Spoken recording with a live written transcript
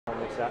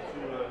towards that?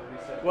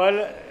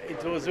 Well,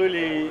 it was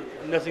really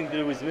nothing to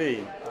do with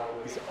me.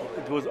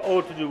 It was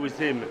all to do with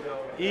him.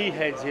 He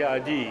had the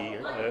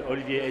idea,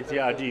 Olivier had the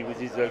idea with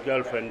his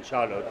girlfriend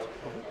Charlotte,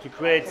 to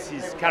create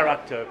this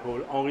character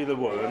called Henri the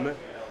Worm.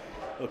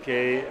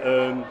 Okay,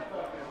 and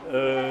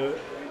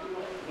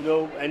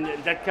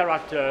that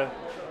character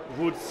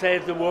would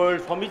save the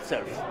world from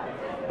itself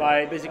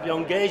by basically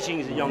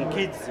engaging the young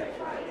kids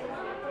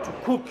to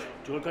cook,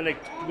 to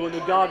reconnect, to go to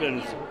the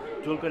gardens,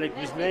 to reconnect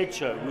with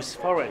nature, with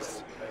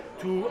forests,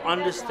 to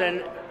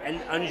understand and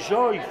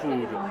enjoy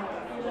food,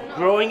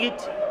 growing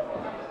it,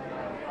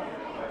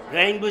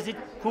 playing with it,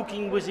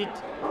 cooking with it,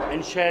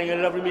 and sharing a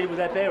lovely meal with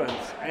their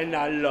parents. And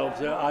I love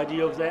the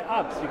idea of their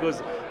apps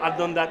because I've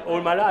done that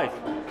all my life.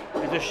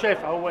 As a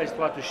chef, I always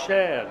try to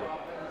share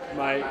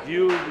my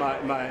views,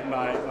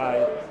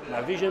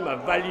 my vision, my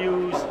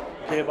values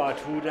about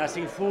food. And I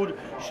think food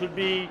should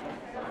be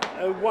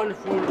a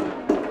wonderful,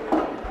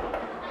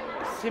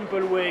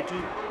 simple way to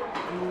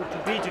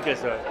be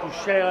together, to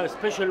share a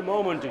special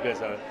moment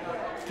together,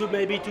 to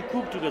maybe to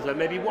cook together,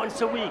 maybe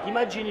once a week.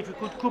 Imagine if we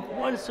could cook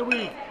once a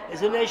week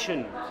as a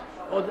nation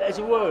or as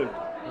a world.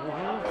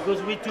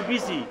 Because we're too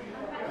busy.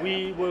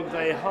 We work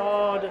very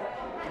hard.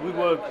 We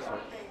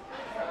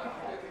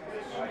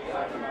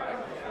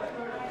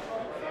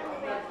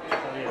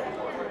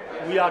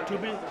are too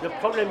busy. The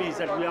problem is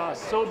that we are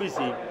so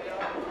busy.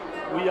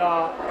 We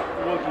are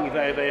working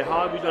very, very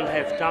hard. We don't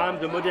have time.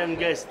 The modern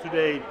guest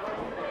today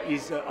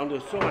is under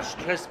so much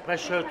stress,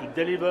 pressure to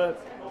deliver,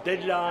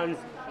 deadlines.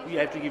 You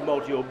have to give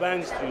more to your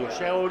banks, to your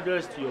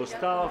shareholders, to your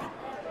staff.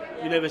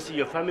 You never see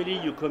your family,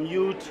 you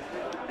commute,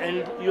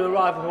 and you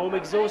arrive home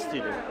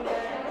exhausted.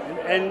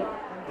 And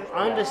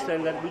I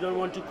understand that we don't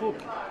want to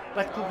cook,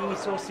 but cooking is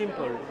so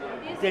simple.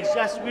 It takes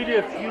just really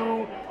a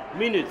few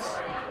minutes,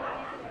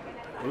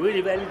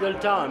 really very little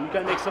time. You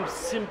can make some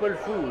simple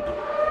food.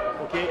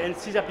 Okay, and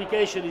this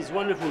application is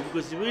wonderful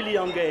because it really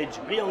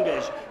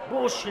re-engage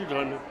both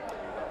children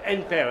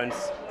and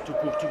parents to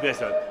cook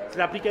together.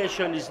 The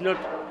application is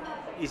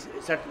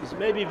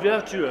maybe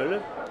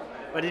virtual,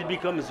 but it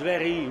becomes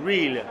very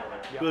real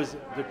because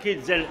the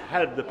kids then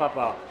help the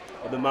papa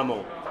or the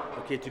mama,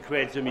 okay, to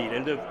create the meal.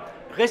 And the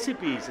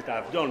recipes that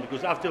I've done,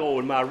 because after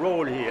all, my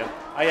role here,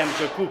 I am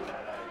the cook.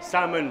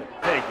 Simon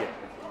Pegg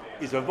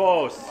is the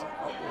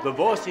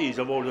voices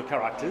of all the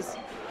characters,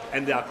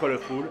 and they are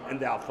colorful and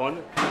they are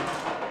fun.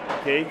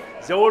 Okay,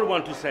 they all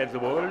want to save the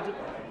world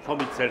from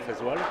itself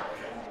as well.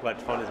 It's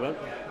quite fun as well.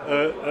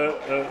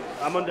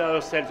 Amanda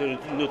herself is a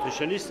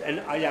nutritionist, and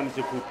I am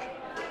the cook.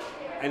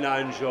 And I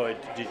enjoyed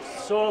it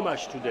so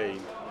much today.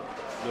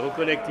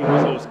 Reconnecting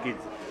with those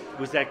kids,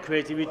 with their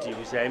creativity,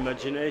 with their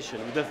imagination,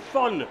 with the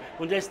fun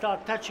when they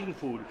start touching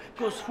food.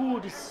 Because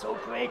food is so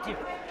creative,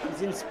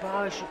 it's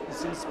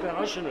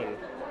inspirational.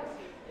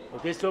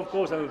 Okay, so of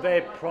course I'm a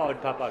very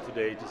proud papa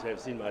today to have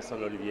seen my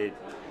son Olivier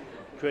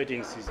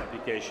creating this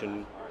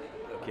application,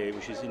 okay,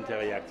 which is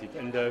interactive,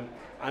 and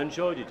I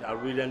enjoyed it. I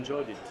really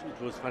enjoyed it. It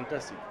was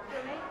fantastic.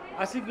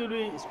 I think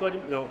really it's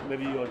quite. No,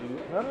 maybe you want to.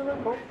 No,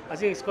 cool. I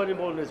think it's quite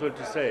important as well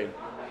to say.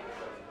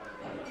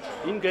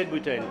 In Great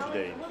Britain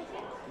today,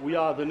 we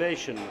are the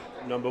nation,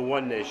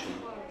 #1 nation,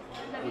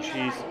 which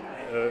is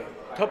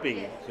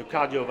stopping the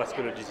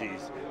cardiovascular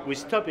disease. We're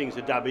stopping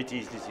the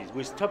diabetes disease.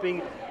 We're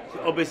stopping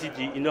the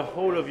obesity in the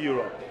whole of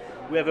Europe.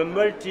 We have a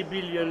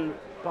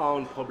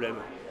multi-billion-pound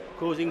problem,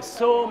 causing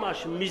so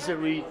much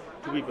misery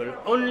to people.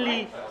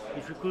 Only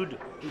if you could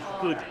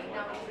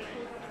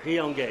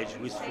re-engage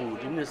with food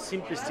in a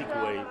simplistic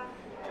way,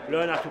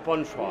 learn how to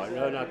pan fry,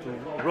 learn how to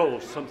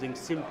roast something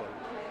simple,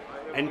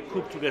 and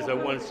cook together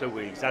once a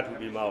week. That would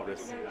be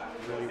marvelous.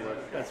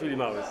 That's really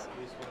marvelous.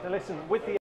 Now listen, with the